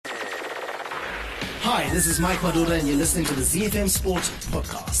Hi, this is Mike Madoda and you're listening to the ZFM Sport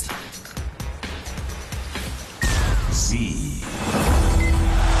Podcast.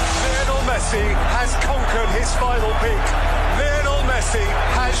 Lionel Messi has conquered his final peak. Lionel Messi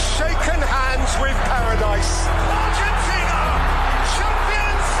has shaken hands with paradise. Argentina,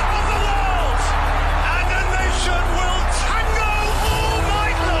 champions of the world, and the nation will tango all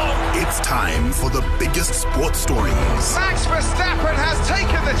night long. It's time for the biggest sports stories. Max Verstappen has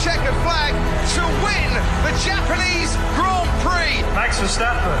taken the checkered flag to win the Japanese Grand Prix. Max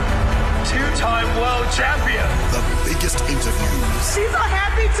Verstappen, two-time world champion. The biggest interviews. These are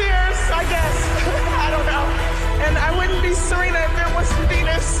happy tears, I guess. I don't know. And I wouldn't be Serena if there wasn't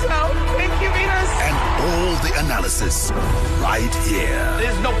Venus. So thank you, Venus. And all the analysis right here.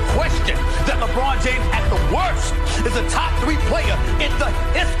 There's no question that LeBron James, at the worst, is a top 3 player in the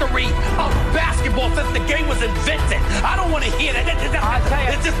history of basketball since the game was invented. I don't want to hear that.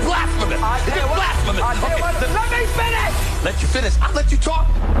 It's just blasphemous. It's just blasphemous. Okay, let me finish. Let you finish. I'll let you talk.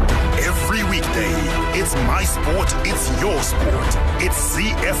 Every weekday, it's my sport, it's your sport. It's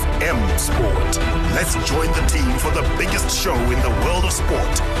ZFM Sport. Let's join the team for the biggest show in the world of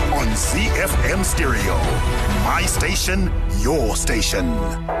sport on ZFM Stereo. My station, your station.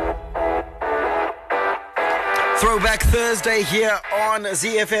 Throwback Thursday here on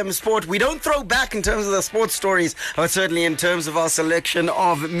ZFM Sport. We don't throw back in terms of the sports stories, but certainly in terms of our selection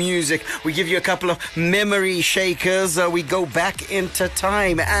of music. We give you a couple of memory shakers. We go back into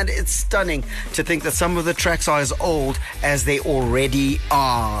time, and it's stunning to think that some of the tracks are as old as they already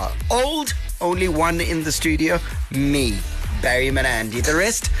are. Old? Only one in the studio, me. Barry Manandi. The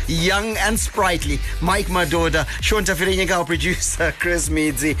rest, young and sprightly. Mike Madoda, Sean Tafirinyika, our producer, Chris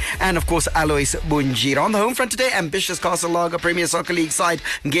Midzi, and of course, Alois Bunjira. On the home front today, ambitious Castle Lager Premier Soccer League side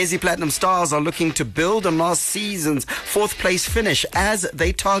Ngezi Platinum Stars are looking to build on last season's 4th place finish as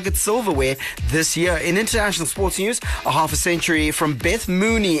they target silverware this year. In international sports news, a half a century from Beth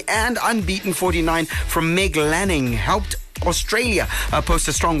Mooney and unbeaten 49 from Meg Lanning helped Australia post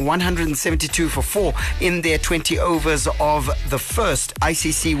a strong 172 for 4 in their 20 overs of the first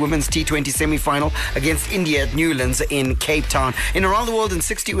ICC Women's T20 semi-final against India at Newlands in Cape Town. In Around the World in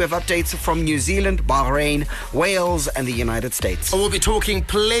 60, we have updates from New Zealand, Bahrain, Wales and the United States. We'll be talking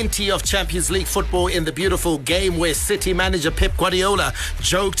plenty of Champions League football in the beautiful game where City manager Pep Guardiola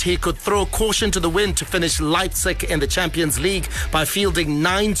joked he could throw caution to the wind to finish Leipzig in the Champions League by fielding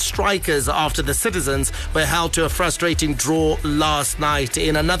 9 strikers after the citizens were held to a frustrating draw last night.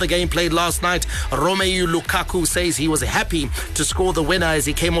 In another game played last night, Romelu Lukaku says he was happy to score the winner as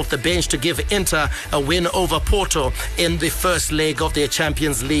he came off the bench to give Inter a win over Porto in the first leg of their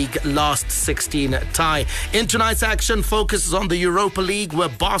Champions League last 16 tie. In tonight's action focuses on the Europa League, where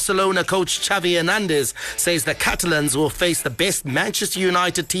Barcelona coach Xavi Hernandez says the Catalans will face the best Manchester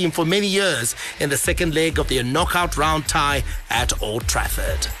United team for many years in the second leg of their knockout round tie at Old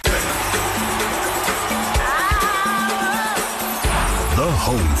Trafford. The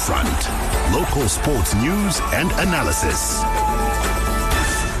Home Front. Local sports news and analysis.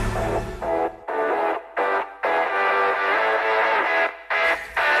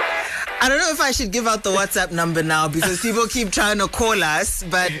 I don't know if I should give out the WhatsApp number now because people keep trying to call us,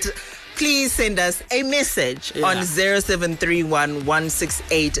 but please send us a message on 0731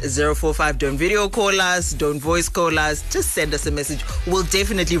 168 045. Don't video call us, don't voice call us, just send us a message. We'll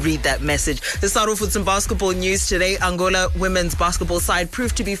definitely read that message. Let's start off with some basketball news today. Angola women's basketball side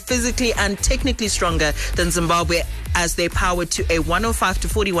proved to be physically and technically stronger than Zimbabwe as they powered to a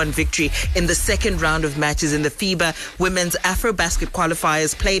 105-41 victory in the second round of matches in the FIBA Women's Afrobasket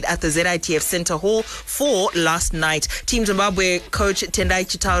qualifiers played at the ZITF Center Hall 4 last night. Team Zimbabwe coach Tendai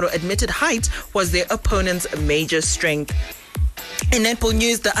Chitaro admitted height was their opponent's major strength. In netball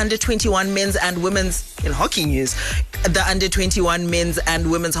news, the under-21 men's and women's, in hockey news, the under-21 men's and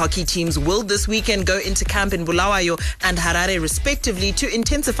women's hockey teams will this weekend go into camp in Bulawayo and Harare respectively to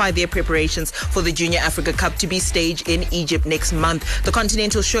intensify their preparations for the Junior Africa Cup to be staged in Egypt next month. The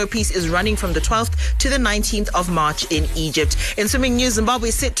continental showpiece is running from the 12th to the 19th of March in Egypt. In swimming news, Zimbabwe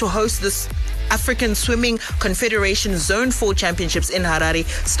is set to host this African Swimming Confederation Zone 4 Championships in Harare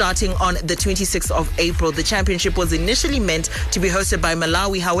starting on the 26th of April. The championship was initially meant to be hosted by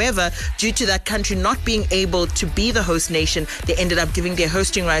Malawi. However, due to that country not being able to be the host nation, they ended up giving their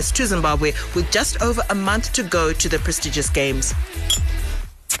hosting rights to Zimbabwe with just over a month to go to the prestigious games.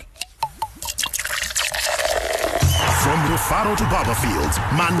 From Rufaro to Barberfields,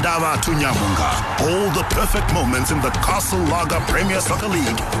 Mandava to Nyamunga, all the perfect moments in the Castle Lager Premier Soccer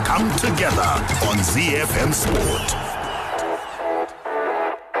League come together on ZFM Sport.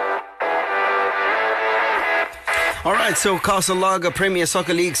 All right, so Castle Lager Premier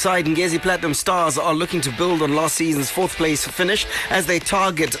Soccer League side Ngezi Platinum Stars are looking to build on last season's fourth place finish as they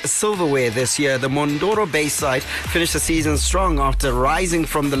target silverware this year. The Mondoro Bay side finished the season strong after rising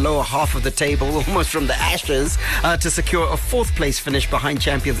from the lower half of the table, almost from the ashes, to secure a fourth place finish behind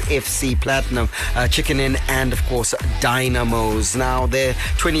champions FC Platinum, Chicken Inn, and of course Dynamos. Now they're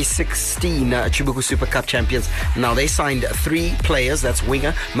 2016 Chibuku Super Cup champions. Now they signed 3 players. That's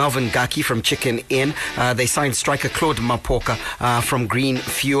winger Melvin Gaki from Chicken Inn. They signed striker Claude Mapoka from Green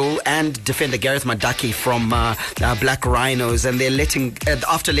Fuel and defender Gareth Madaki from Black Rhinos. And they're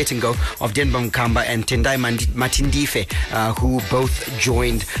after letting go of Denbam Kamba and Tendai Matindife, who both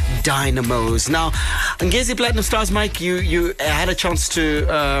joined Dynamos. Now, Ngezi Platinum Stars, Mike, you had a chance to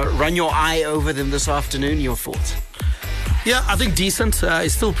run your eye over them this afternoon. Your thoughts? Yeah, I think decent.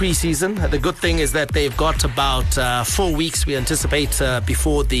 It's still pre-season. The good thing is that they've got about 4 weeks, we anticipate,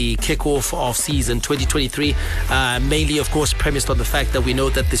 before the kickoff of season 2023. Mainly, of course, premised on the fact that we know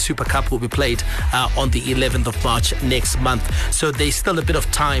that the Super Cup will be played on the 11th of March next month. So there's still a bit of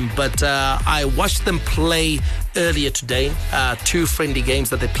time. But I watched them play earlier today, 2 friendly games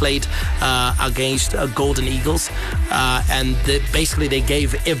that they played against Golden Eagles. And basically they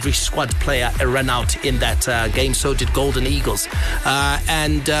gave every squad player a run out in that game. So did Golden Eagles.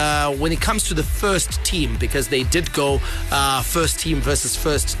 And when it comes to the first team, because they did go first team versus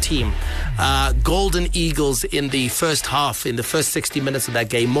first team, Golden Eagles in the first half, in the first 60 minutes of that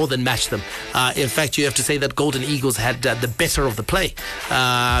game, more than matched them. In fact, you have to say that Golden Eagles had the better of the play.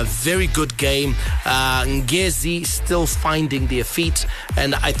 Very good game. Ngezi still finding their feet,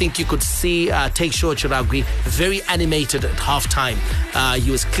 and I think you could see Takeshore Chiragwi very animated at halftime.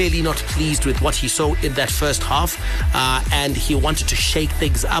 He was clearly not pleased with what he saw in that first half, and he wanted to shake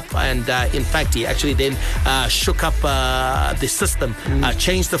things up, and in fact he actually then shook up the system,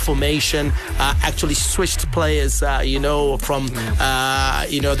 changed the formation, actually switched players, from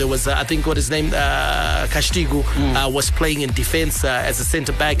there was I think what his name Kashtigu was playing in defense as a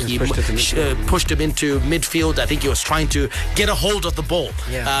centre back. He pushed him into midfield. I think he was trying to get a hold of the ball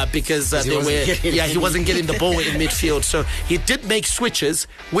because he wasn't getting the ball in midfield. So he did make switches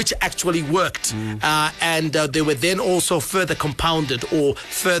which actually worked, and they were then also further compounded, or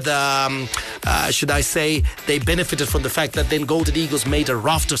further should I say, they benefited from the fact that then Golden Eagles made a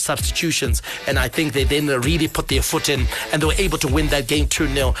raft of substitutions, and I think they then really put their foot in and they were able to win that game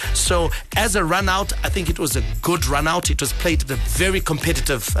 2-0. So as a run out, I think it was a good run out. It was played at a very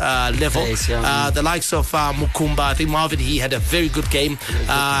competitive level. The likes of Mukumba, I think Marvin, he had a very good game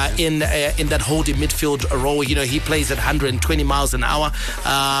in that holding midfield role. He plays at 120 miles an hour.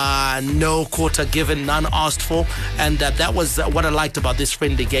 No quarter given, none asked for, and that was what I liked about this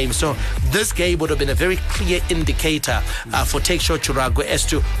friendly game. So this game would have been a very clear indicator for Takeshore Chiragwi as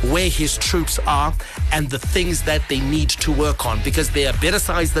to where his troops are and the things that they need to work on, because they are better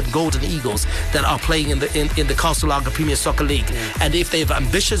sides than Golden Eagles that are playing in the Castle Lager Premier Soccer League. And if they have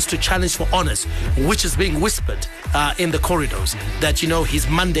ambitions to challenge for honours, which is being whispered in the corridors, that his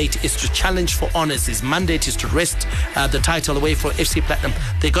mandate is to challenge for honours, his mandate is to wrest the title away for FC Platinum,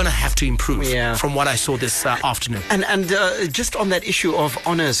 they're going to have to improve from what I saw this afternoon. And just on that issue of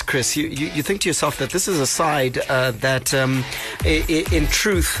honours, Chris, you think to yourself that this is a side that in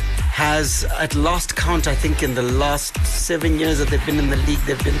truth has, at last count, I think in the last 7 years that they've been in the league,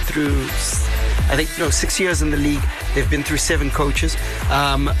 they've been through 6 years in the league, they've been through 7 coaches.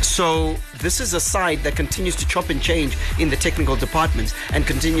 So this is a side that continues to chop and change in the technical department and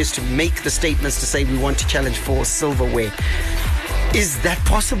continues to make the statements to say we want to challenge for silverware. Is that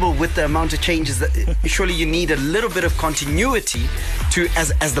possible with the amount of changes that surely you need a little bit of continuity to as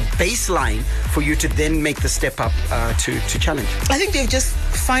the baseline for you to then make the step up to challenge? I think they've just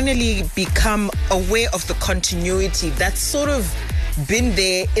finally become aware of the continuity that's sort of been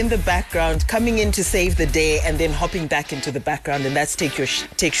there in the background, coming in to save the day and then hopping back into the background, and that's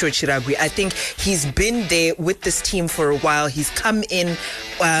Takeshore Chiragwi. I think he's been there with this team for a while. He's come in,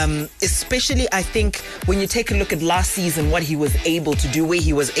 especially I think when you take a look at last season, what he was able to do, where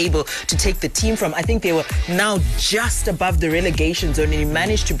he was able to take the team from. I think they were now just above the relegation zone, and he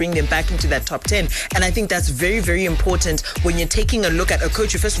managed to bring them back into that top 10. And I think that's very, very important when you're taking a look at a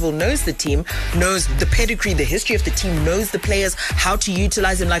coach who first of all knows the team, knows the pedigree, the history of the team, knows the players, how to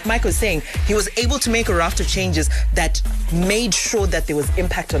utilize him. Like Mike was saying, he was able to make a raft of changes that made sure that there was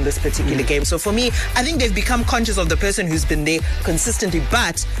impact on this particular game. So for me, I think they've become conscious of the person who's been there consistently,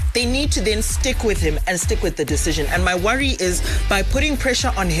 but they need to then stick with him and stick with the decision. And my worry is by putting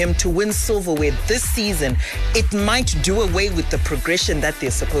pressure on him to win silverware this season, it might do away with the progression that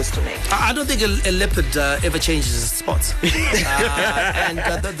they're supposed to make. I don't think a leopard ever changes his spots. And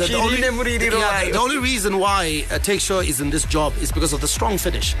the only reason why Takeshaw is in this job is because of the strong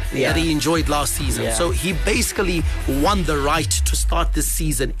finish that he enjoyed last season. Yeah. So he basically won the right to start this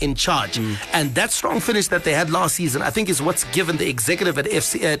season in charge. And that strong finish that they had last season, I think, is what's given the executive at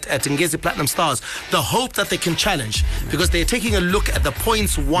Ngezi Platinum Stars the hope that they can challenge, because they're taking a look at the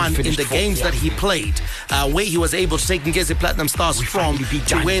points won in the games that he played, where he was able to take Ngezi Platinum Stars from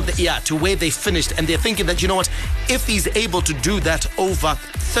to where they finished, and they're thinking that, you know what, if he's able to do that over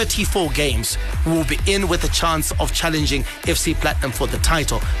 34 games, we'll be in with a chance of challenging FC Platinum for the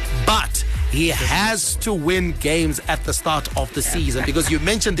title. But he has to win games at the start of the season, because you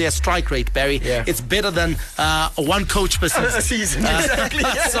mentioned their strike rate, Barry. Yeah. It's better than one coach per season. Exactly.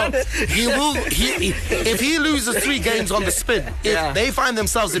 So he will. If he loses 3 games on the spin, if they find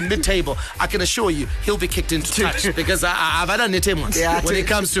themselves in mid-table, I can assure you he'll be kicked into touch, because I've had a knit him once when it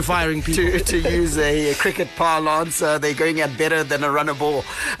comes to firing people. To use a cricket parlance, they're going at better than a runner ball.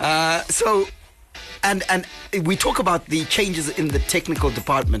 And we talk about the changes in the technical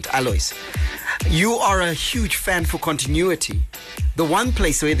department, Alois. You are a huge fan for continuity. The one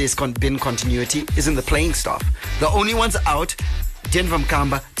place where there's been continuity is in the playing staff. The only ones out, Denver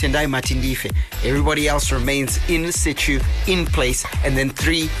Mkamba, Tendai Matindife. Everybody else remains in situ, in place, and then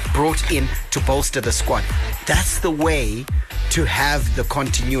 3 brought in to bolster the squad. That's the way to have the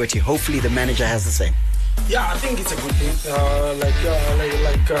continuity. Hopefully the manager has the same. Yeah, I think it's a good thing. Like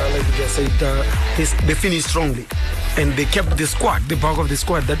you just said, they finished strongly, and they kept the squad, the bulk of the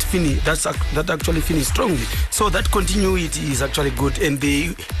squad that actually finished strongly. So that continuity is actually good, and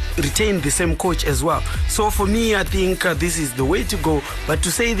they retained the same coach as well. So for me, I think this is the way to go. But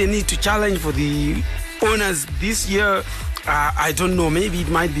to say they need to challenge for the owners this year, I don't know. Maybe it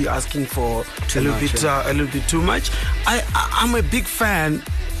might be asking for a little bit too much. I'm a big fan.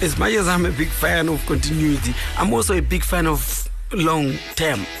 As much as I'm a big fan of continuity, I'm also a big fan of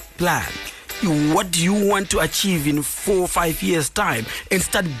long-term plan. What do you want to achieve in 4 or 5 years' time, and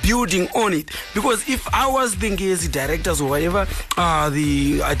start building on it? Because if I was the Ngezi directors or whatever,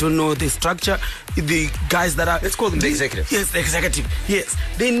 the structure, the guys that are... Let's call them the executive. Yes, the executive. Yes.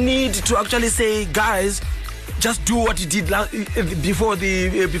 They need to actually say, guys, just do what you did before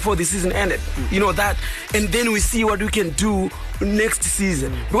the season ended. You know that, and then we see what we can do next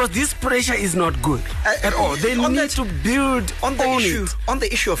season, because this pressure is not good at all. They need to build on the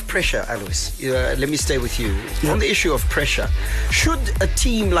issue of pressure, Alois. Let me stay with you. On the issue of pressure, should a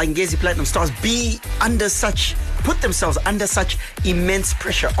team like Ngezi Platinum Stars put themselves under such immense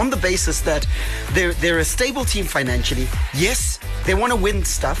pressure on the basis that they're a stable team financially? Yes, they want to win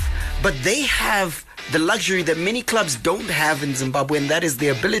stuff, but they have the luxury that many clubs don't have in Zimbabwe, and that is the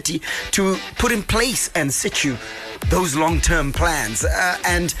ability to put in place and situ those long-term plans.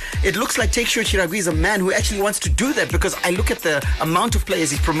 And it looks like Takeshaw Chiragui is a man who actually wants to do that, because I look at the amount of players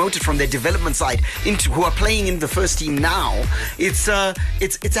he's promoted from their development side who are playing in the first team now. It's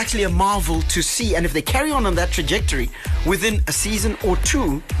actually a marvel to see. And if they carry on that trajectory, within a season or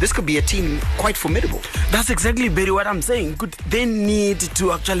 2, this could be a team quite formidable. That's exactly, Barry, what I'm saying. They need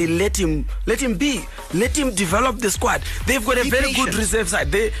to actually let him develop the squad. They've got a very good reserve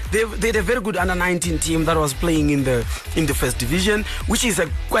side. They had a very good under-19 team that was playing in the first division, which is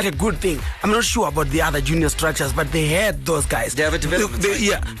quite a good thing. I'm not sure about the other junior structures, but they had those guys. They have a development.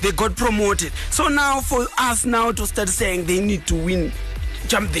 They got promoted. So now for us now to start saying they need to win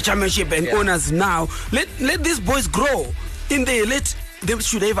the championship and owners now, let these boys grow in there. They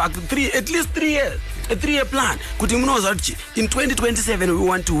should have at least 3 years, a 3-year plan. In 2027 we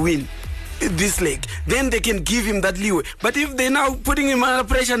want to win this league. Then they can give him that leeway. But if they're now putting him under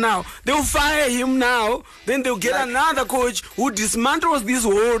pressure now, they'll fire him now. Then they'll get another coach who dismantles this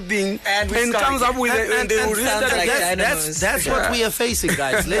whole thing and comes up with that's what we are facing,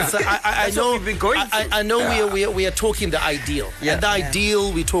 guys. I know we are talking the ideal. And the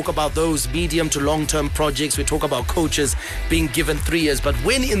ideal, we talk about those medium to long-term projects. We talk about coaches being given 3 years. But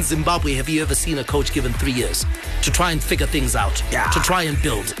when in Zimbabwe have you ever seen a coach given 3 years to try and figure things out, to try and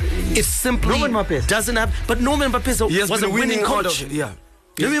build? It's simply doesn't have. But Norman Mapesa was a winning coach.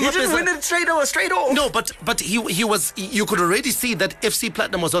 He didn't win it straight off. No, but he was. You could already see that FC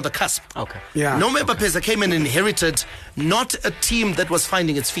Platinum was on the cusp. Okay. Yeah. Nome Mapeza came in and inherited not a team that was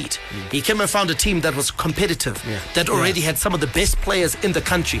finding its feet. He came and found a team that was competitive, that already had some of the best players in the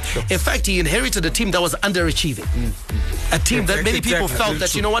country. In fact, he inherited a team that was underachieving. A team that many people felt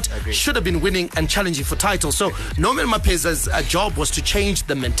that, you know what, should have been winning and challenging for titles. So Nome Mapeza's job was to change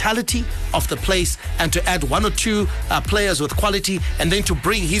the mentality of the place and to add one or two players with quality and then to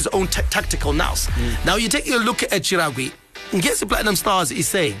bring his own tactical nous. Now you take a look at Chiragui. Ngesi Platinum Stars is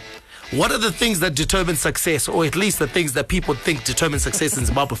saying, what are the things that determine success, or at least the things that people think determine success in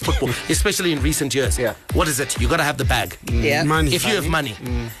Zimbabwe football, especially in recent years? Yeah. What is it? You got to have the bag. Yeah. Money. If you have money,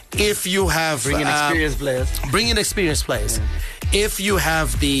 if you have Bring in experienced players. If you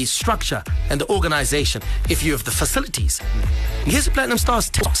have the structure and the organization, if you have the facilities. Here's the Platinum Stars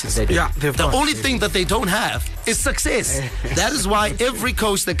boxes. Yeah, the only thing that they don't have is success. That is why every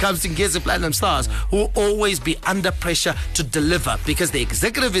coach that comes to Ngezi Platinum Stars will always be under pressure to deliver, because the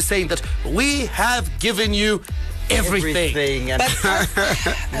executive is saying that we have given you everything. And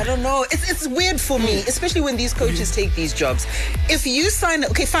I don't know. It's weird for me, especially when these coaches take these jobs. If you sign,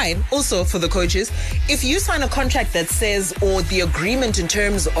 okay, fine. Also for the coaches, if you sign a contract that says, or the agreement in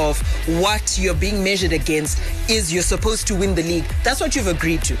terms of what you're being measured against is you're supposed to win the league, that's what you've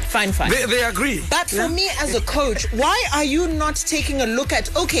agreed to. Fine. They agree. But for me as a coach, why are you not taking a look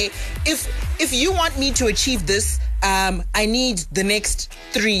at, okay, if you want me to achieve this, I need the next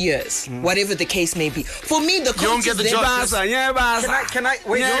 3 years, whatever the case may be. For me, the coach you don't get the job. Can I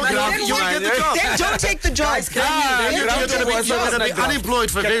wait? You won't get the job. Then don't take the job. You're going to be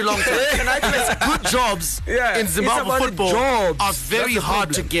unemployed for a very long time. Good jobs in Zimbabwe football are very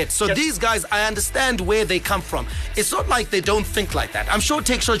hard to get. So these guys, I understand where they come from. It's not like they don't think like that. I'm sure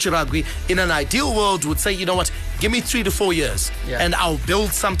Texo Chiragui, in an ideal world, would say, you know what, give me 3 to 4 years and I'll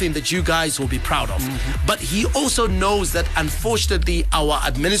build something that you guys will be proud of. But he also knows that, unfortunately, our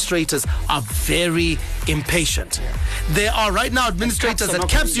administrators are very impatient. There are right now administrators at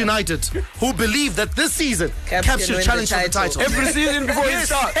Caps United who believe that this season Caps should challenge for the title. Every season before it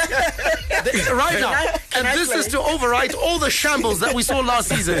starts. Right now. And this is to override all the shambles that we saw last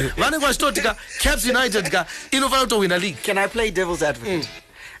season. Caps United win a league. Can I play devil's advocate?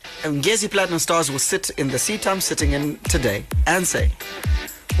 Ngezi Platinum Stars will sit in the seat I'm sitting in today and say,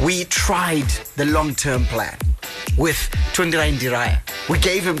 we tried the long-term plan with Tundirai Ndiraya. We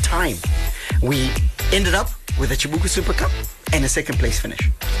gave him time. We ended up with a Chibuku Super Cup and a second place finish.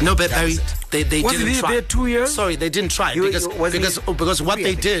 No, but Barry, they didn't try. There 2 years? Sorry, they didn't try because what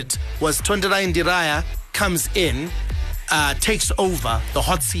they did was Tundirai Ndiraya comes in, takes over the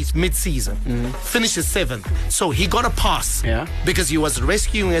hot seat mid-season, finishes 7th. So he got a pass because he was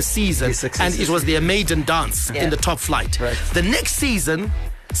rescuing a season and it was their maiden dance in the top flight. Right. The next season,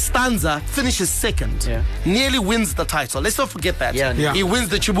 Stanza finishes 2nd, nearly wins the title. Let's not forget that. He wins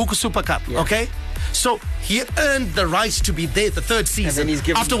the Chibuku Super Cup, okay? So he earned the right to be there the 3rd season,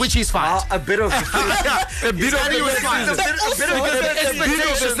 after which he's fired. A bit of a bit of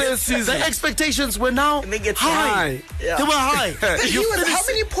the expectations were now high. They were high. How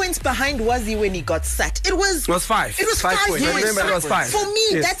many points behind was he when he got sacked? It was 5. It was 5 points. I remember it was 5. For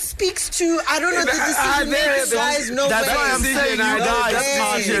me, that speaks to, I don't know, the decision makers guys know. That's why I'm saying you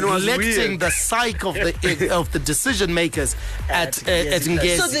guys are neglecting the psyche of the decision makers at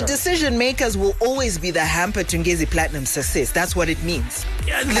Ngezi. So the decision makers will always be the hamper to Ngezi Platinum's success. That's what it means.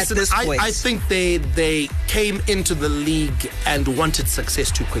 Listen, I think they came into the league and wanted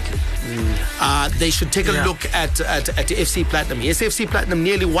success too quickly. They should take a look at FC Platinum. Yes, FC Platinum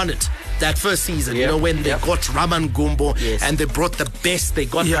nearly won it that first season, you know, when they got Raman Gumbo and they brought the best. They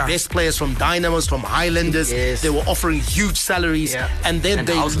got the best players from Dynamos, from Highlanders. They were offering huge salaries, and then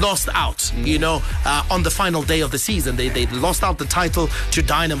they lost out, you know, on the final day of the season. They lost out the title to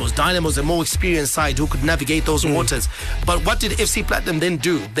Dynamos. Dynamos, a more experienced side who could navigate those waters. But what did FC Platinum then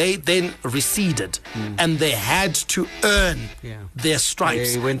do? They then receded, and they had to earn their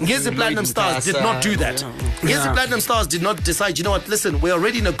stripes. Ngezi Platinum Stars did not do that. Ngezi Platinum Stars did not decide, you know what, listen, we're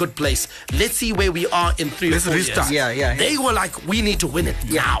already in a good place. Let's see where we are in 3 or 4 years. They were like, we need to win it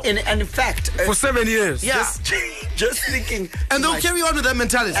now. And in fact, for 7 years. Just thinking. And they'll carry on with that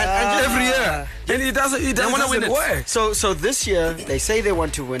mentality. And every year. And it doesn't work. So this year, they say they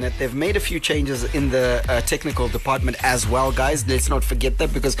want to win it. They've made a few changes in the technical department as well, guys. Let's not forget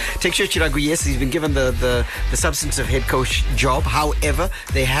that, because Texo Chiragui, yes, he's been given the substantive head coach job. However,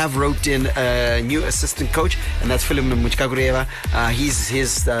 they have roped in a new assistant coach, and that's Philip Muchkagureva.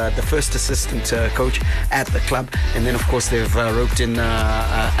 He's the first first assistant coach at the club. And then, of course, they've roped in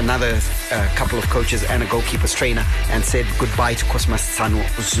another couple of coaches and a goalkeepers trainer and said goodbye to Cosmas Sanu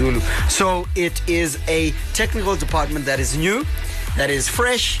Zulu. So it is a technical department that is new, that is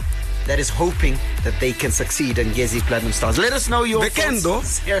fresh, that is hoping that they can succeed and get these Platinum Stars. Let us know your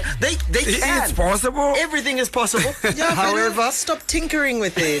thoughts. They can. It's possible. Everything is possible. Yeah, however, stop tinkering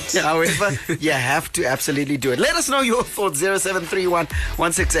with it. However, you have to absolutely do it. Let us know your thoughts. 0731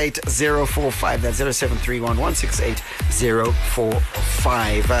 168 045. That's 0731 168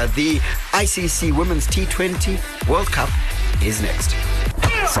 045. The ICC Women's T20 World Cup is next.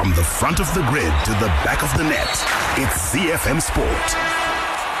 From the front of the grid to the back of the net, it's CFM Sport.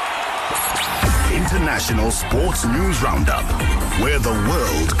 International Sports News Roundup, where the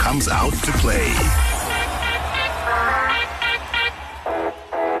world comes out to play.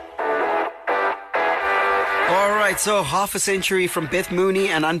 All right, so half a century from Beth Mooney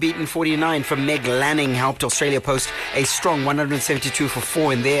and unbeaten 49 from Meg Lanning helped Australia post a strong 172 for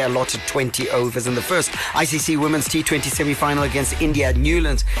 4 in their allotted 20 overs. In the first ICC Women's T20 semi-final against India at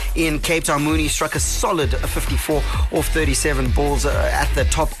Newlands in Cape Town, Mooney struck a solid 54 off 37 balls at the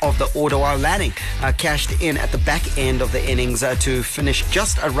top of the order, while Lanning cashed in at the back end of the innings to finish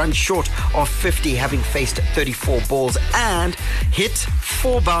just a run short of 50, having faced 34 balls and hit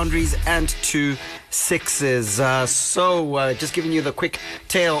 4 boundaries and 2 sixes. Just giving you the quick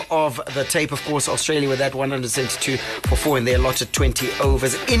tale of the tape. Of course, Australia with that 172 for 4 in their allotted 20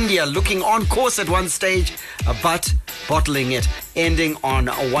 overs. India looking on course at one stage, but bottling it, ending on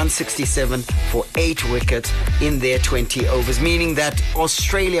 167 for 8 wickets in their 20 overs, meaning that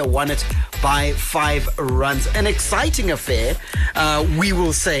Australia won it by 5 runs. An exciting affair, we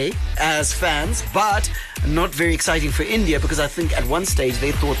will say, as fans, but not very exciting for India, because I think at one stage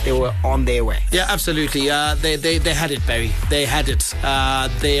they thought they were on their way. Yeah, absolutely. They had it, Barry. They had it.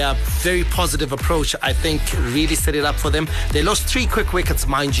 Their very positive approach, I think, really set it up for them. They lost 3 quick wickets,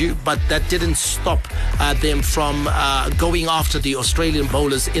 mind you, but that didn't stop them from going after the Australian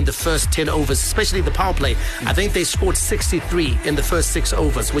bowlers in the first 10 overs, especially the power play. I think they scored 63 in the first 6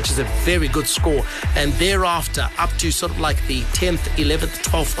 overs, which is a very good score. And thereafter, up to sort of like the 10th, 11th,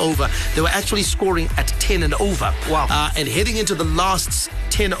 12th over, they were actually scoring at 10 and over. Wow. And heading into the last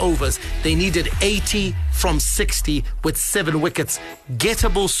 10 overs, they needed 80 from 60 with 7 wickets.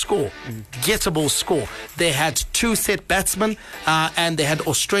 Gettable score. Gettable score. They had 2 set batsmen and they had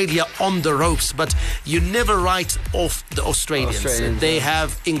Australia on the ropes, but you never write off the Australians. They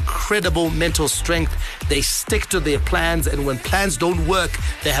have incredible mental strength. They stick to their plans, and when plans don't work,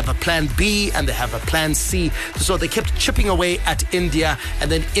 they have a plan B and they have a plan C. So they kept chipping away at India, and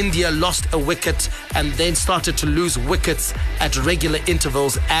then India lost a wicket and then started to lose wickets at regular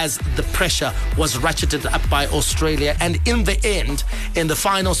intervals as the pressure was ratcheted up by Australia. And in the end, in the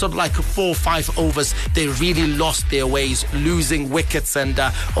final sort of like 4 or 5 overs, they really lost their ways, losing wickets, and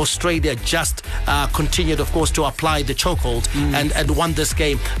Australia just continued, of course, to apply the chokehold and won this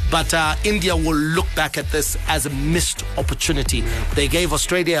game. But India will look back at this as a missed opportunity. They gave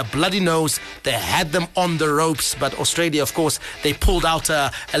Australia a bloody nose. They had them on the ropes, but Australia, of course, they pulled out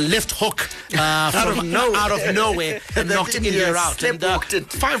a left hook out of nowhere and knocked India out. And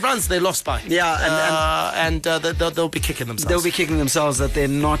 5 runs they lost by. Yeah, and they'll be kicking themselves. They'll be kicking themselves that they're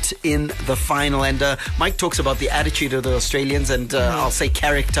not in the final. And Mike talks about the attitude of the Australians and I'll say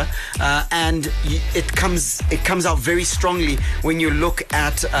character. And it comes out very strongly when you look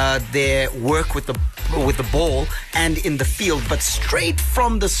at their work with the ball and in the field. But straight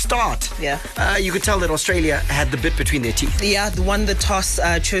from the start, you could tell that Australia had the bit between their teeth. Yeah, won the toss,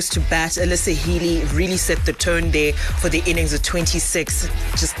 chose to bat. Alyssa Healy really set the tone there for the innings of 26,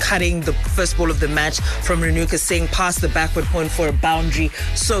 just cutting the first ball of the match from Renuka Singh past the backward point for a boundary.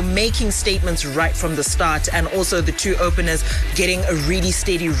 So making statements right from the start, and also the 2 openers getting a really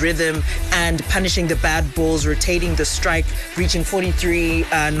steady rhythm and punishing the bad balls, rotating the strike, reaching 43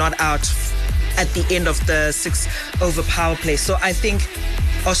 not out at the end of the 6 over power play. So I think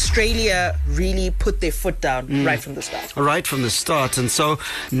Australia really put their foot down right from the start. Right from the start. And so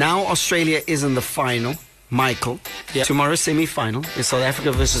now Australia is in the final. Michael, tomorrow's semi-final is South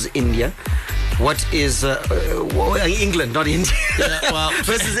Africa versus India. What is England, not India?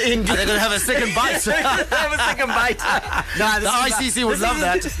 Versus India. Are they going to have a second bite? Have a second bite. The ICC would love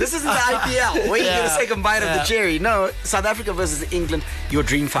that. This isn't the IPL where you get a second bite of the cherry. No, South Africa versus England, your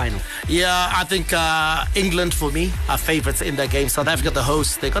dream final. Yeah, I think England, for me, are favourites in that game. South Africa, the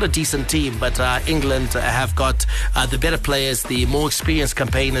hosts, they got a decent team, but England have got the better players, the more experienced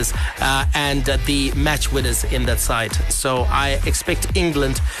campaigners, and the match winners in that side. So I expect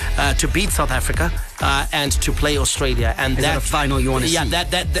England to beat South Africa and to play Australia. And Is that a final you want to see? Yeah,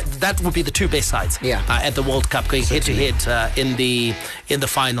 that would be the two best sides. Yeah. At the World Cup, going head to head in the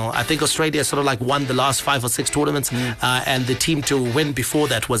final. I think Australia sort of like won the last 5 or 6 tournaments, and the team to win before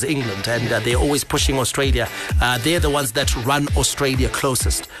that was England, and they're always pushing Australia. They're the ones that run Australia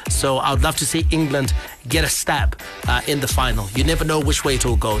closest. So I would love to see England get a stab in the final. You never know which way it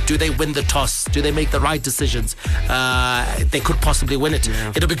will go. Do they win the toss? Do they make the right decisions? They could possibly win it.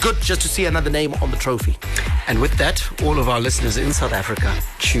 Yeah. It'll be good just to see another name on the trophy. And with that, all of our listeners in South Africa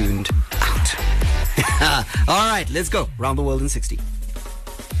tuned out. All right, let's go. Round the world in 60.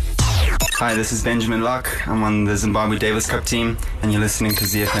 Hi, this is Benjamin Locke. I'm on the Zimbabwe Davis Cup team, and you're listening to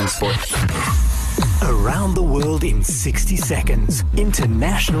ZFM Sport. Around the world in 60 seconds.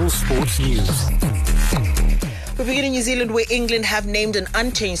 International sports news. We begin in New Zealand, where England have named an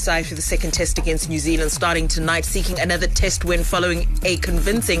unchanged side for the second test against New Zealand, starting tonight, seeking another test win following a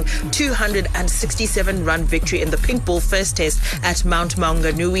convincing 267-run victory in the pink ball first test at Mount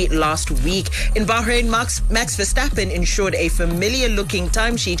Maunganui last week. In Bahrain, Max Verstappen ensured a familiar-looking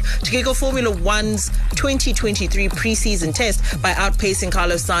timesheet to kick off Formula One's 2023 pre-season test by outpacing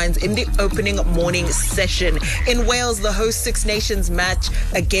Carlos Sainz in the opening morning session. In Wales, the host Six Nations match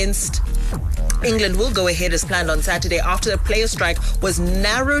against England will go ahead as planned on Saturday after a player strike was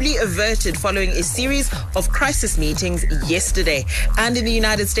narrowly averted following a series of crisis meetings yesterday. And in the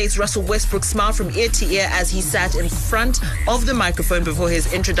United States, Russell Westbrook smiled from ear to ear as he sat in front of the microphone before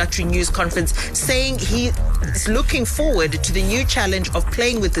his introductory news conference, saying he is looking forward to the new challenge of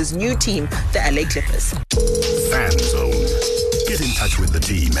playing with his new team, the LA Clippers. Fan Zone. Get in touch with the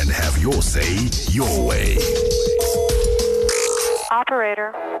team and have your say your way.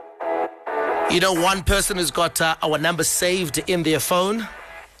 Operator. You know, one person who's got our number saved in their phone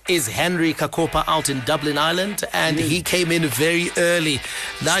is Henry Kakopa out in Dublin, Ireland, and he came in very early.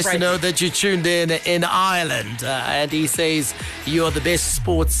 Nice to know that you tuned in Ireland. And he says you're the best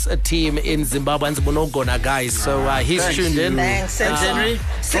sports team in Zimbabwe and Zimbabwe, guys. So he's tuned in. Thanks, Henry.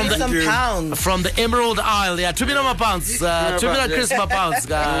 Send some pounds. From the Emerald Isle. Yeah, 2 million pounds. 2 million Christmas pounds,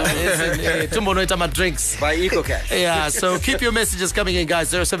 guys. Drinks. By EcoCash. Yeah, so keep your messages coming in, guys.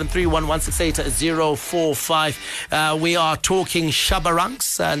 0731 168 045. We are talking Shabba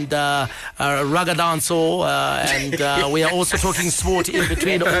Ranks and Raga Dancehall, and we are also talking sport in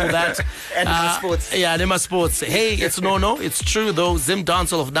between all that. Anima Sports. Yeah, Anima Sports. Hey, it's no. It's true, though. Zim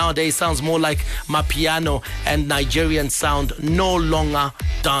Dancehall of nowadays sounds more like Mapiano, and Nigerian sound no longer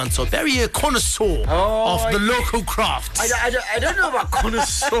dancehall. Very a connoisseur of the local craft. I don't know about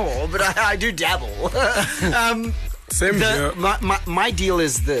connoisseur, but I do dabble. Same here. My deal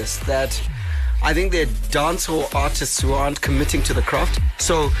is this, that I think there are dancehall artists who aren't committing to the craft.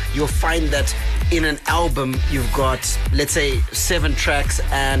 So you'll find that in an album, you've got, let's say, 7 tracks,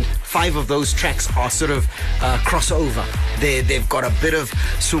 and 5 of those tracks are sort of crossover. They've got a bit of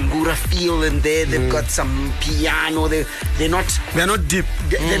Sungura feel in there. They've got some piano. They're not deep.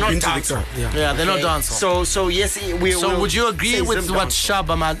 They're not dancehall. Yeah, they're not dancehall. So yes, would you agree with what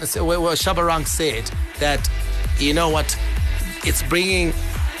Shabba Rank said, that, you know what, it's bringing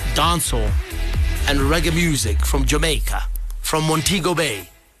dancehall and reggae music from Jamaica, from Montego Bay,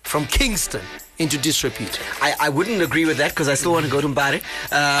 from Kingston into disrepute? I wouldn't agree with that, because I still want to go to Mbare.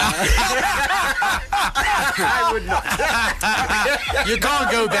 I would not. You can't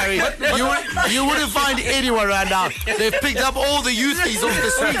go, Barry. You wouldn't find anyone right now. They've picked up all the youthies off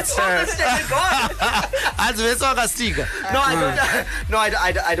the streets. I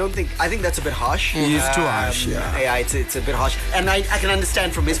don't think. I think that's a bit harsh. It's too harsh. Yeah, it's a bit harsh, and I can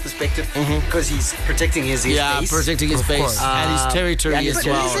understand from his perspective, because he's protecting his base. Yeah, protecting his base and his territory as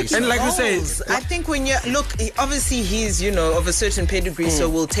well. And like we say, I think when you look, obviously he's, of a certain pedigree, so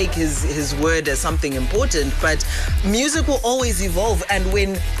we'll take his word as something important, but music will always evolve, and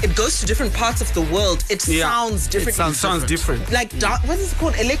when it goes to different parts of the world, it sounds different. It sounds different. Like, what is it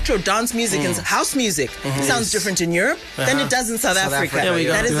called? Electro dance music and house music sounds different in Europe than it does in South Africa.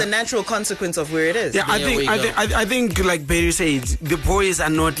 That is the natural consequence of where it is. Yeah, I think like Barry said, the boys are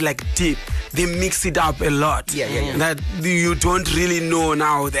not like deep. They mix it up a lot. That you don't really know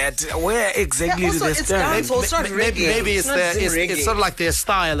now that where exactly also the maybe it's sort of like their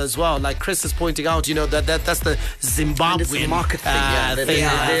style as well. Like Chris is pointing out, that's the Zimbabwean market thing.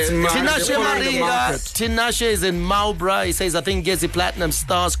 Tinashe is in Marlborough. He says, I think Gezi Platinum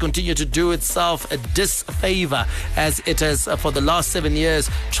Stars continue to do itself a disfavor, as it has for the last 7 years,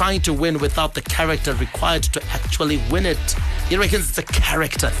 trying to win without the character required to actually win it. He reckons it's a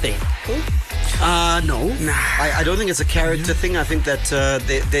character thing. No. I don't think it's a character thing. I think that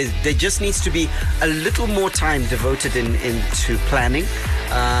there just needs to be a little more time devoted into planning.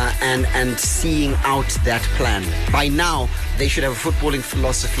 and seeing out that plan. By now, they should have a footballing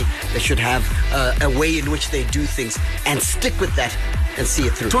philosophy. They should have a way in which they do things and stick with that and see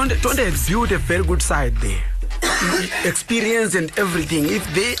it through. Twente had built a very good side there. Experience and everything. If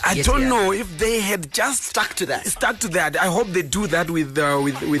they, I don't know if they had just stuck to that. I hope they do that with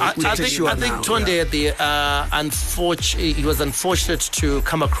I think Twente he was unfortunate to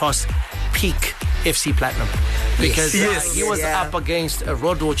come across peak FC Platinum because he was up against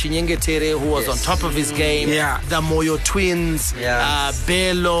Rodwo Chinyengetere, who was on top of his game. The Moyo twins,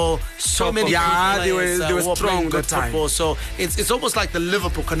 Bello, so many players they were strong good football. So it's almost like the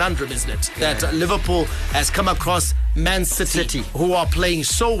Liverpool conundrum, isn't it? That Liverpool has come across Man City, who are playing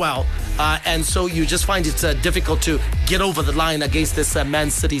so well, and so you just find it difficult to get over the line against this Man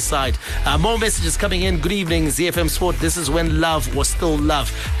City side. More messages coming in. Good evening, ZFM Sport. This is when love was still love.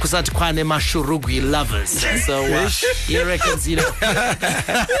 Kusat kwane mashurugwi lovers. So he reckons,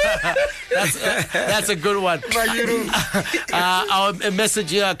 that's a good one. Our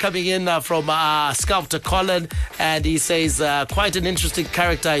message here coming in from Sculptor Colin, and he says, quite an interesting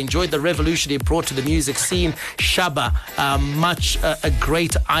character. I enjoyed the revolution he brought to the music scene. Shaba, much a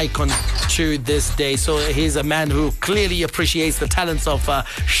great icon to this day. So he's a man who clearly appreciates the talents of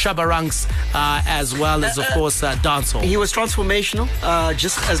Shaba Ranks as well as, of course, dancehall. He was transformational,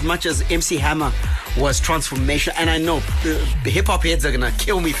 just as much as MC Hammer was transformational. And I know hip-hop heads are going to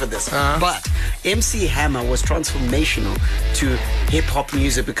kill me for this, but MC Hammer was transformational to hip-hop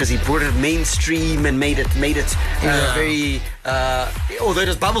music because he brought it mainstream and made it very, although it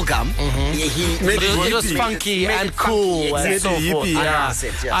was bubblegum, he made it was funky and cool and so forth.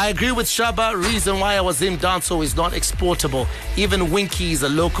 I agree with Shaba. Reason why I was in dancehall is not exportable. Even Winky is a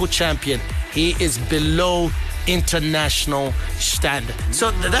local champion. He is below international standard.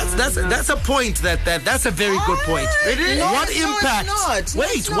 So that's a point that's a very good point.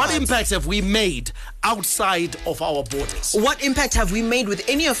 What impact have we made outside of our borders? What impact have we made with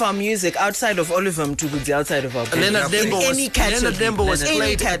any of our music outside of Oliver Mtukudzi, outside of our borders? Leonard Dembo was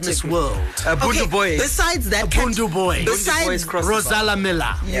played at Miss World. Bundu Boy. Besides that, Bundu Boy. Besides Rosala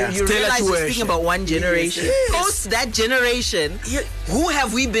Miller. You realize you're speaking about one generation. Post that generation, who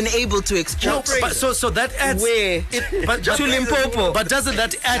have we been able to export? So that adds to Limpopo. But doesn't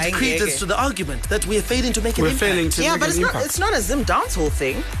that add credence to the argument that we're failing to make an impact? But it's not a Zim dancehall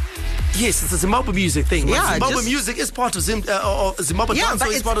thing. Yes, it's a Zimbabwe music thing. Zimbabwe music is part of Zimbabwe dance,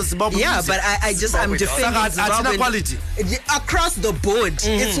 is part of Zimbabwe music. But I'm defending Zimbabwe quality across the board.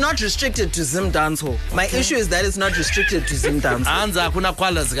 It's not restricted to Zim dancehall. My issue is that it's not restricted to Zim dancehall. Anza kuna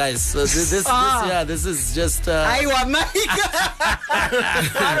kwalas, guys. So this is just. Out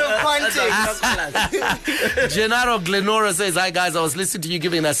of context. Gennaro Glenora says, "Hi guys, I was listening to you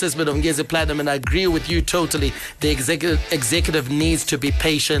giving an assessment of Ngeze Platinum, and I agree with you totally. The executive needs to be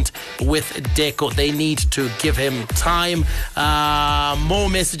patient with Deco. They need to give him time." More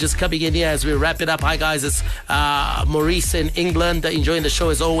messages coming in here as we wrap it up. Hi guys, it's Maurice in England, enjoying the show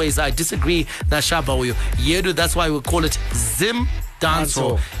as always. I disagree, Nashaba Yedu, that's why we call it Zim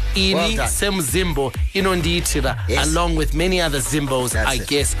Dancehall. Ini Sem Zimbo Inonditira, along with many other Zimbos. I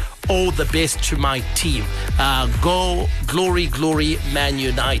guess all the best to my team. Go glory Man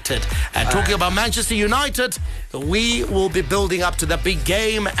United. And talking about Manchester United, we will be building up to the big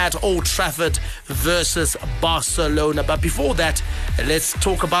game at Old Trafford versus Barcelona. But before that, let's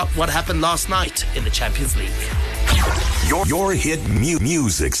talk about what happened last night in the Champions League. Your hit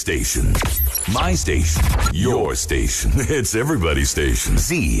music station. My station. Your station. It's everybody's station.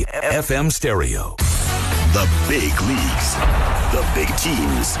 ZFM Stereo. The big leagues. The big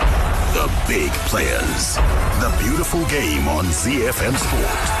teams. The big players. The beautiful game on ZFM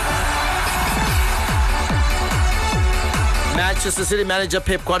Sport. Manchester City manager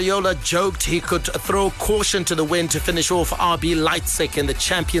Pep Guardiola joked he could throw caution to the wind to finish off RB Leipzig in the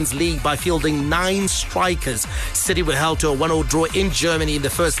Champions League by fielding 9 strikers. City were held to a 1-1 draw in Germany in the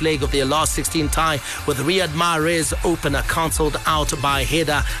first leg of their last 16 tie, with Riyad Mahrez opener cancelled out by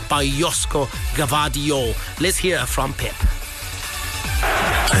header by Josko Gvardiol. Let's hear from Pep.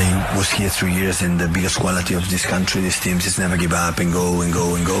 I was here 3 years, and the biggest quality of this country, these teams, is never give up and go and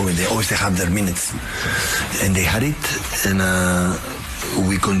go and go, and they always have their minutes, and they had it, and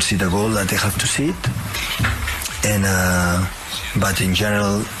we concede a goal that they have to see it, and but in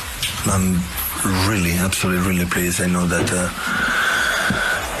general, I'm really, absolutely, really pleased. I know that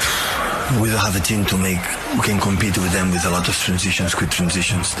we don't have a team we can compete with them with a lot of transitions, quick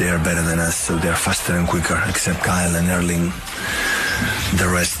transitions. They are better than us, so they're faster and quicker, except Kyle and Erling. The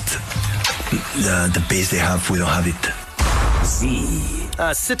rest, the pace they have, we don't have it. Z.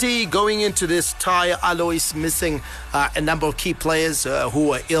 City going into this tie, Alois missing a number of key players who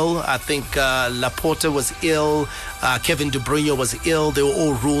were ill. I think Laporta was ill, Kevin De Bruyne was ill. They were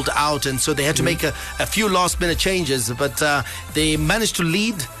all ruled out, and so they had to make a few last-minute changes. But they managed to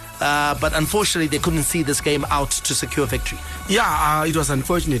lead. But unfortunately, they couldn't see this game out to secure victory. Yeah, it was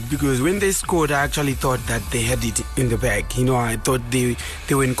unfortunate because when they scored, I actually thought that they had it in the bag. I thought they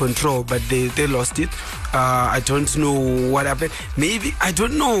were in control, but they lost it. I don't know what happened. Maybe I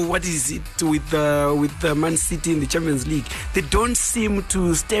don't know what is it with the Man City in the Champions League. They don't seem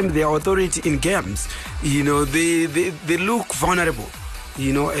to stamp their authority in games. They look vulnerable.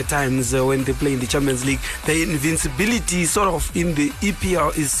 At times when they play in the Champions League, the invincibility sort of in the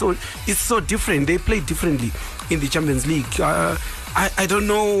EPL is so different. They play differently in the Champions League. I don't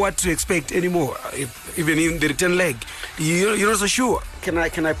know what to expect anymore. Even in the return leg, you're not so sure. Can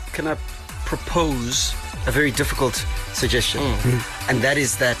I propose a very difficult suggestion? And that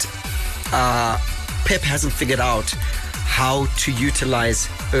is that Pep hasn't figured out how to utilize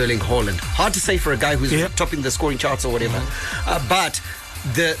Erling Haaland. Hard to say for a guy who's topping the scoring charts or whatever, but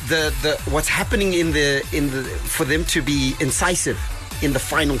the what's happening in the for them to be incisive in the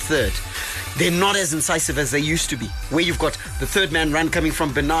final third, they're not as incisive as they used to be. Where you've got the third man run coming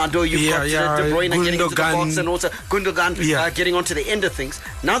from Bernardo, you've got De Bruyne getting into the box, and also Gundogan getting onto the end of things.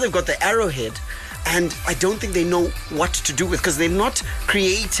 Now they've got the arrowhead, and I don't think they know what to do with, because they're not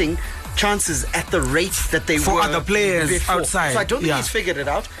creating chances at the rates that they for were other players before. outside. So I don't think he's figured it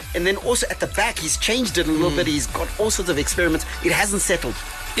out. And then also at the back, he's changed it a little bit. He's got all sorts of experiments. It hasn't settled.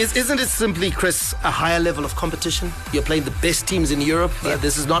 Isn't it simply, Chris, a higher level of competition? You're playing the best teams in Europe.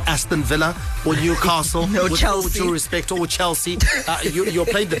 This is not Aston Villa or Newcastle. With Chelsea. All due respect, or Chelsea. You're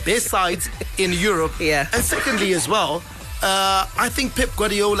playing the best sides in Europe. Yeah. And secondly as well, I think Pep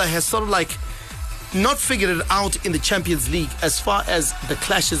Guardiola has sort of like not figured it out in the Champions League as far as the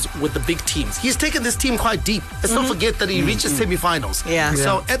clashes with the big teams. He's taken this team quite deep. Let's not forget that he reaches semi-finals. Yeah.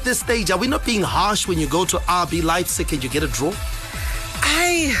 So at this stage, are we not being harsh when you go to RB Leipzig and you get a draw?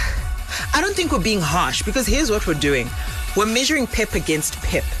 I don't think we're being harsh, because here's what we're doing. We're measuring Pep against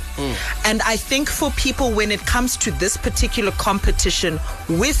Pep. And I think for people, when it comes to this particular competition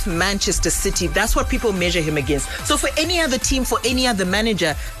with Manchester City, that's what people measure him against. So for any other team, for any other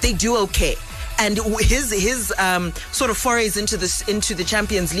manager, they do okay. And his sort of forays into the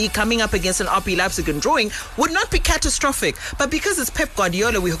Champions League, coming up against an RB Leipzig and drawing, would not be catastrophic. But because it's Pep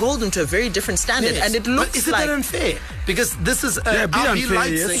Guardiola, we hold him to a very different standard, and it looks but isn't like that unfair? Because this is RB RB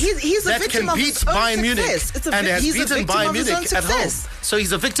Leipzig he's a that victim can of beat his own Bayern Munich success. and has he's a beaten victim Bayern of his own Munich at home. success. So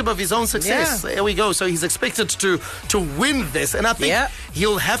he's a victim of his own success. Yeah. There we go. So he's expected to win this, and I think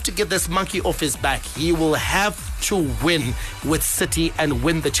he'll have to get this monkey off his back. He will have to win with City and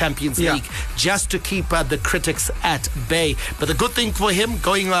win the Champions League just to keep the critics at bay. But the good thing for him,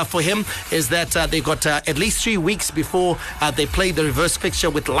 is that they've got at least 3 weeks before they play the reverse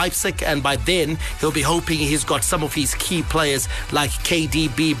fixture with Leipzig, and by then he'll be hoping he's got some of his key players like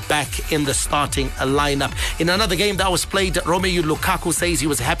KDB back in the starting lineup. In another game that was played, Romelu Lukaku says he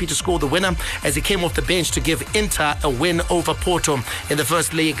was happy to score the winner as he came off the bench to give Inter a win over Porto in the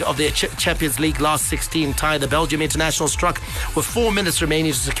first leg of their Champions League last 16 tie. The Belgium international struck with 4 minutes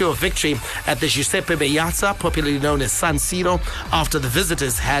remaining to secure a victory at the Giuseppe Meazza, popularly known as San Siro, after the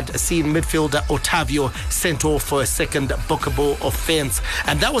visitors had seen midfielder Otavio sent off for a second bookable offence.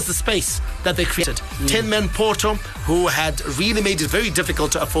 And that was the space that they created. 10-man Porto, who had really made it very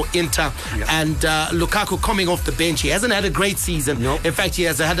difficult for Inter. And Lukaku coming off the bench. He hasn't had a great season. In fact, he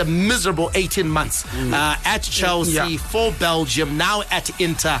has had a miserable 18 months at Chelsea, for Belgium, now at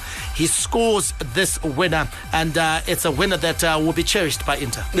Inter. He scores this winner, and it's a winner that will be cherished by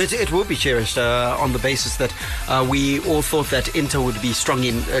Inter. It will be cherished on the basis that we all thought that Inter would be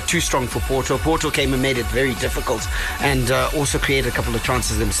too strong for Porto. Porto came and made it very difficult, and also created a couple of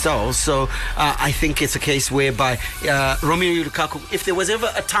chances themselves. So I think it's a case whereby Romelu Lukaku, if there was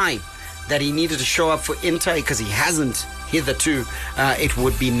ever a time that he needed to show up for Inter, because he hasn't hitherto, it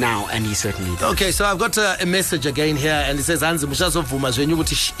would be now, and he certainly does. Okay, so I've got a message again here, and it says Hansi Mushazovuma zwenyu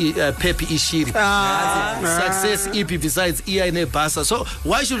ukuthi Pep ishiri. Success ipi besides EI ne Barca. So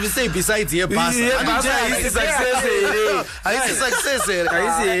why should we say besides here Barca? It's success. And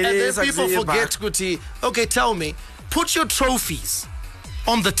then people forget kuti. Okay, tell me, put your trophies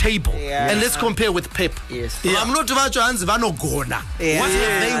on the table and let's compare with Pep. I'm not about Hansi Vanogona. What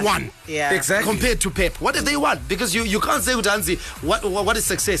have they won? Exactly. Compared to Pep, what have they won? Because you can't say with Hansi what is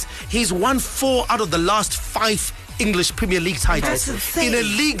success. He's won 4 out of the last 5 English Premier League title. That's insane. In a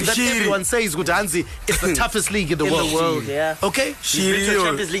league that everyone says, Gudanzi, is the toughest league in the world. Yeah. Okay? He's been to the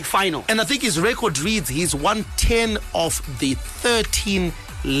Champions League final. And I think his record reads he's won 10 of the 13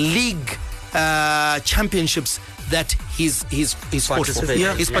 league championships that he's fought for.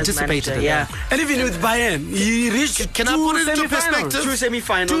 Yeah. He's participated in. Yeah. And even with Bayern, he reached Can I put it into perspective? Two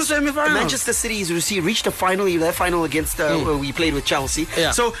semi-finals. Manchester City has reached a final. Their final against where we played with Chelsea.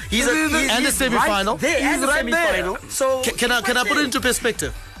 Yeah. So he's the semi-final. Right there, and the semi-final. So Can I put it into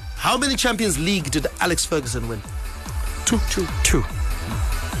perspective? How many Champions League did Alex Ferguson win? Two.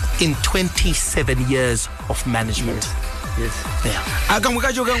 In 27 years of management. Yes. Yeah. I think you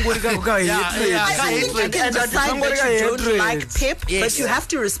can decide that you don't like Pep, but you have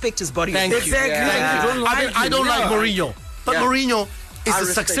to respect his body. Thank you. Exactly. Yeah. I don't like Mourinho, but Mourinho is a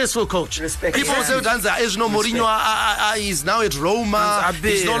successful coach. People say, Danza, Mourinho is now at Roma.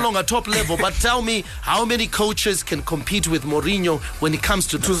 He's no longer top level. But tell me, how many coaches can compete with Mourinho when it comes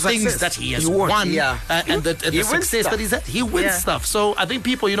to the things that he has won and the success that he's had? He wins stuff. So I think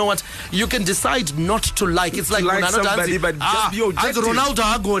people, you know what, you can decide not to like. It's like somebody, but just be objective. Ronaldo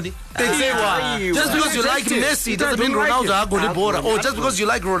Agoni. Just because you like Messi doesn't mean Ronaldo Agoni Bora. Or just because you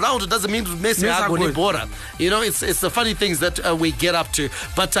like Ronaldo doesn't mean Messi Agoni Bora. You know, it's the funny things that we get up to.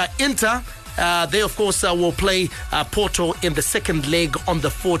 But Inter, they of course will play Porto in the second leg on the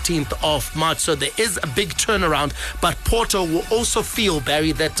 14th of March. So there is a big turnaround. But Porto will also feel,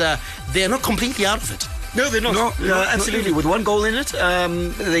 Barry, that they're not completely out of it. No, they're not. Absolutely. With one goal in it,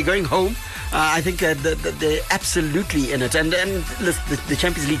 they're going home. I think they're absolutely in it. And the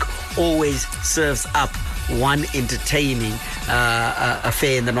Champions League always serves up one entertaining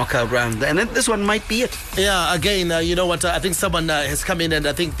affair in the knockout round. And this one might be it. Yeah, again, you know what? I think someone has come in and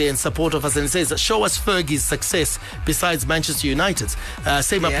I think they're in support of us and says, show us Fergie's success besides Manchester United's.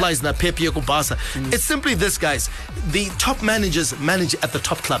 Same applies now, Pep Barca. It's simply this, guys. The top managers manage at the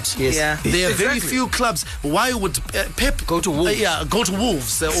top clubs. Yes. Yeah. There are very few clubs. Why would Pep go to Wolves? Go to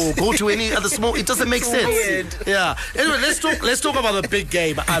Wolves or go to any other small... It doesn't make sense. Weird. Yeah. Anyway, let's talk about the big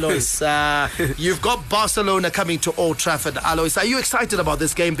game, Alois. You've got Barcelona coming to Old Trafford. Alois, are you excited about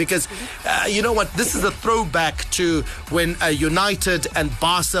this game? Because you know what? This is a throwback to when United and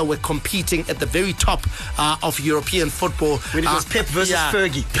Barca were competing at the very top of European football. When it was Pep versus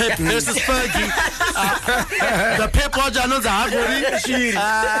Fergie. Pep versus Fergie. The Pep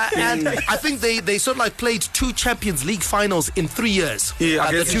and I think they sort of like played two Champions League finals in 3 years.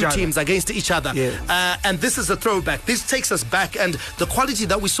 The two teams against each other. Yeah. And this is a throwback. This takes us back, and the quality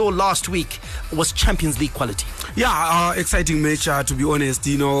that we saw last week was Champions League quality. Yeah, exciting match, to be honest.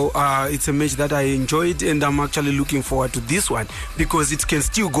 You know, it's a match that I enjoyed, and I'm actually looking forward to this one because it can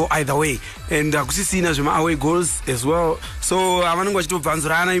still go either way. And kusisina away goals as well. So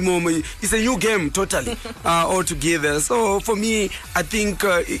it's a new game totally altogether. So for me, I think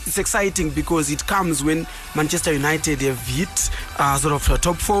it's exciting because it comes when Manchester United have hit sort of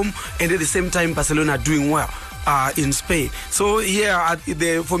top form, and at the same time Barcelona are doing well in Spain. So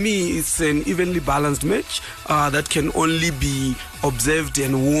for me, it's an evenly balanced match that can only be observed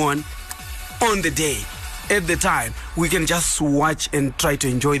and won on the day. At the time, we can just watch and try to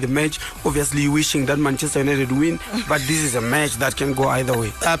enjoy the match, obviously wishing that Manchester United win, but this is a match that can go either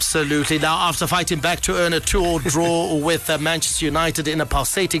way. Absolutely. Now, after fighting back to earn a 2-2 draw with Manchester United in a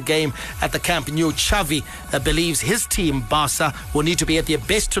pulsating game at the Camp Nou, Xavi believes his team, Barca, will need to be at their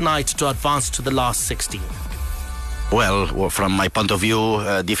best tonight to advance to the last 16. Well, from my point of view,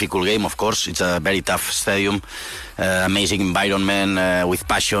 a difficult game, of course. It's a very tough stadium, amazing environment, with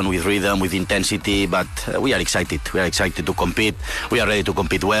passion, with rhythm, with intensity, but we are excited. We are excited to compete. We are ready to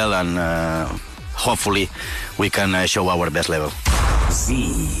compete well, and hopefully we can show our best level.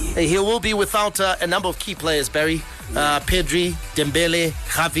 He will be without a number of key players, Barry. Pedri, Dembele,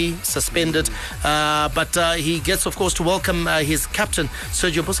 Xavi suspended, but he gets, of course, to welcome his captain,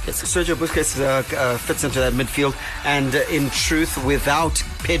 Sergio Busquets. Sergio Busquets fits into that midfield, and in truth, without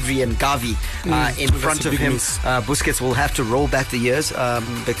Pedri and Gavi in front of him, Busquets will have to roll back the years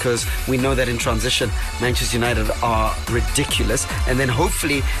because we know that in transition, Manchester United are ridiculous, and then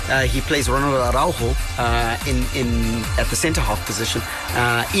hopefully he plays Ronaldo Araujo in at the centre half position.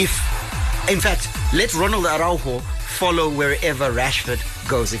 In fact, let Ronaldo Araujo follow wherever Rashford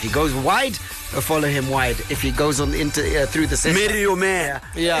goes. If he goes wide, follow him wide. If he goes on through the center, Mario man.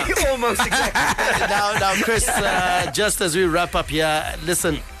 Yeah. Almost exactly. Now, Chris, just as we wrap up here,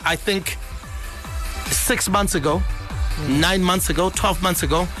 listen, I think 6 months ago, 9 months ago, 12 months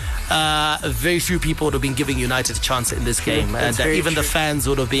ago, very few people would have been giving United a chance in this game, and even the fans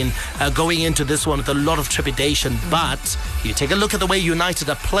would have been going into this one with a lot of trepidation. But you take a look at the way United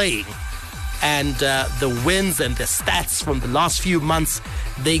are playing. and the wins and the stats from the last few months,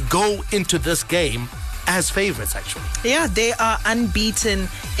 they go into this game as favorites, actually. Yeah, they are unbeaten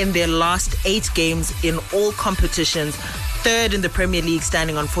in their last 8 games in all competitions. Third in the Premier League,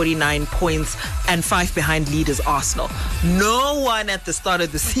 standing on 49 points, and 5 behind leaders Arsenal. No one at the start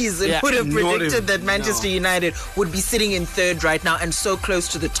of the season would have predicted that Manchester United would be sitting in third right now and so close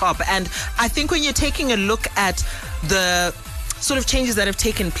to the top. And I think when you're taking a look at the sort of changes that have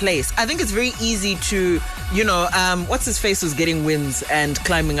taken place, I think it's very easy to, what's his face was getting wins and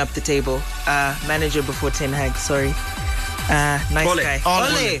climbing up the table. Manager before Ten Hag, sorry. Nice Ole. guy.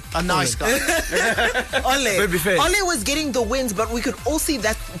 Ole. A nice guy. Ole was getting the wins, but we could all see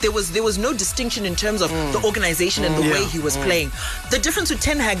that there was no distinction in terms of the organization and the way he was playing. The difference with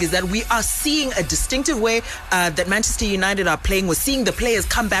Ten Hag is that we are seeing a distinctive way that Manchester United are playing. We're seeing the players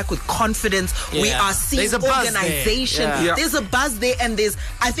come back with confidence. Yeah. We are seeing organization. There's a buzz there, and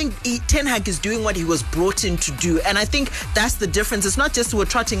I think Ten Hag is doing what he was brought in to do, and I think that's the difference. It's not just we're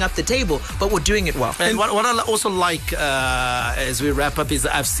trotting up the table, but we're doing it well. And what I also like as we wrap up is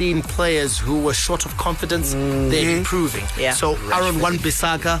I've seen players who were short of confidence, they're improving. Yeah. So Aaron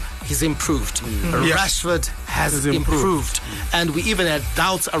Wan-Bissaka, he's improved. Rashford has improved. And we even had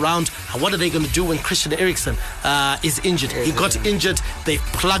doubts around what are they going to do when Christian Eriksen is injured. He got injured, they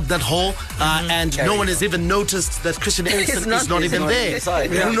plugged that hole, and no one has even noticed that Christian Eriksen is not even there.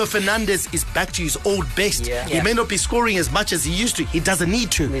 Bruno Fernandes is back to his old best. He may not be scoring as much as he used to. He doesn't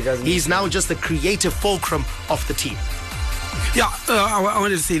need to. He's now just the creative fulcrum of the team. Yeah, I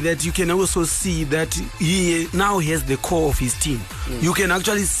want to say that you can also see that he now has the core of his team. You can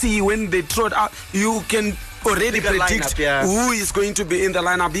actually see when they trot out, you can already predict who is going to be in the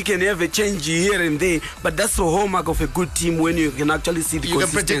lineup. You can have a change here and there, but that's the hallmark of a good team when you can actually see the You can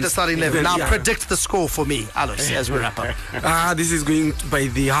predict the starting 11. Now predict the score for me, Alois, as we wrap up. This is going by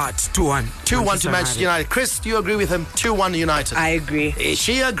the heart. 2-1. 2-1 to Manchester United. Chris, do you agree with him? 2-1 United. I agree.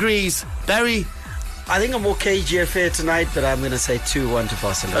 She agrees. Barry? I think I'm more KG affair tonight, but I'm going to say 2-1 to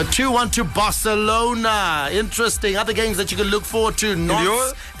Barcelona. 2-1 to Barcelona. Interesting. Other games that you can look forward to.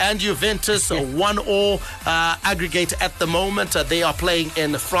 Nantes and Juventus, 1-1 aggregate at the moment. They are playing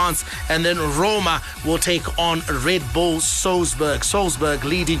in France. And then Roma will take on Red Bull Salzburg. Salzburg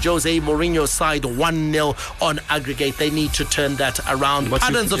leading Jose Mourinho's side 1-0 on aggregate. They need to turn that around.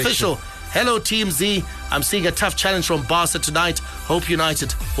 Paddon's official. Hello, Team Z. I'm seeing a tough challenge from Barca tonight. Hope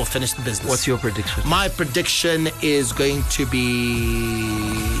United will finish the business. What's your prediction? My prediction is going to be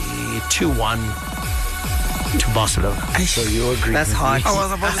 2-1 to Barcelona. So you agree? That's hard. I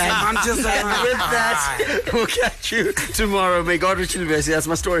was about to say Manchester. With that, we'll catch you tomorrow. May God richly bless you. That's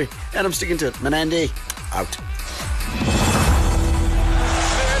my story. And I'm sticking to it. Manandi, out.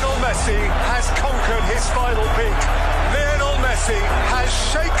 Lionel Messi has conquered his final peak. Lionel Messi has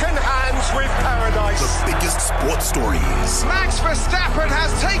shaken hands with paradise. The biggest sports stories. Max Verstappen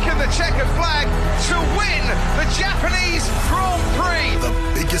has taken the checkered flag to win the Japanese Grand Prix. The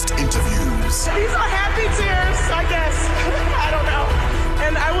biggest interviews. These are happy tears, I guess. I don't know.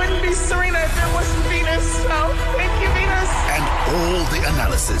 And I wouldn't be Serena if it wasn't Venus. So thank you, Venus. And all the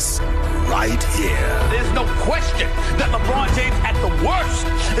analysis right here. There's no question that LeBron James, at the worst,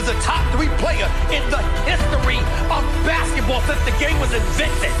 is a top 3 player in the history of basketball since the game was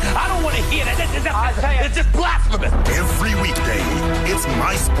invented. I don't want to hear that. It's just blasphemous. Every weekday, it's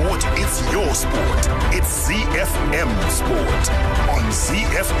my sport, it's your sport. It's ZFM Sport on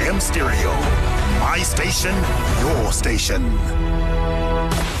ZFM Stereo. My station, your station.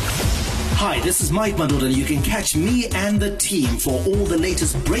 Hi, this is Mike Madoda, and you can catch me and the team for all the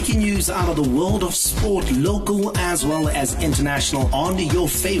latest breaking news out of the world of sport, local as well as international, on your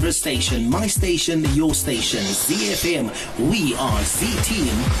favorite station, my station, your station, ZFM. We are Z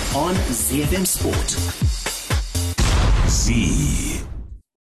Team on ZFM Sport. Z